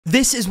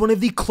This is one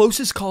of the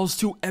closest calls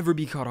to ever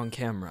be caught on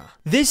camera.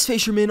 This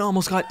fisherman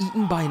almost got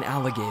eaten by an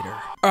alligator.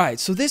 Alright,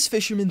 so this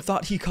fisherman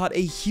thought he caught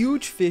a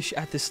huge fish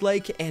at this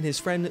lake and his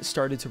friend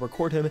started to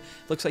record him.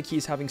 Looks like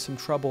he's having some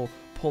trouble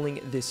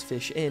pulling this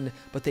fish in,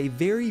 but they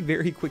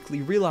very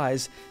quickly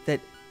realize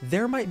that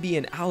there might be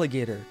an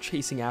alligator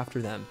chasing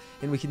after them.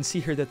 And we can see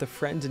here that the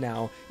friend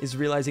now is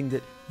realizing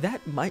that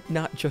that might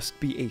not just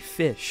be a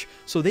fish.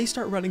 So they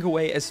start running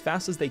away as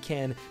fast as they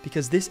can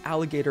because this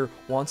alligator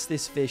wants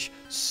this fish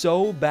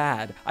so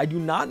bad. I do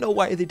not know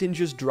why they didn't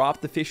just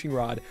drop the fishing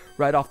rod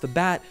right off the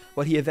bat,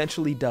 but he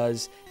eventually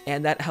does,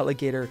 and that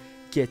alligator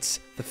gets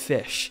the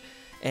fish.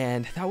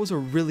 And that was a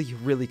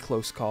really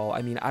close call.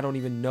 I mean, I don't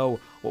even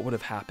know what would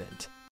have happened.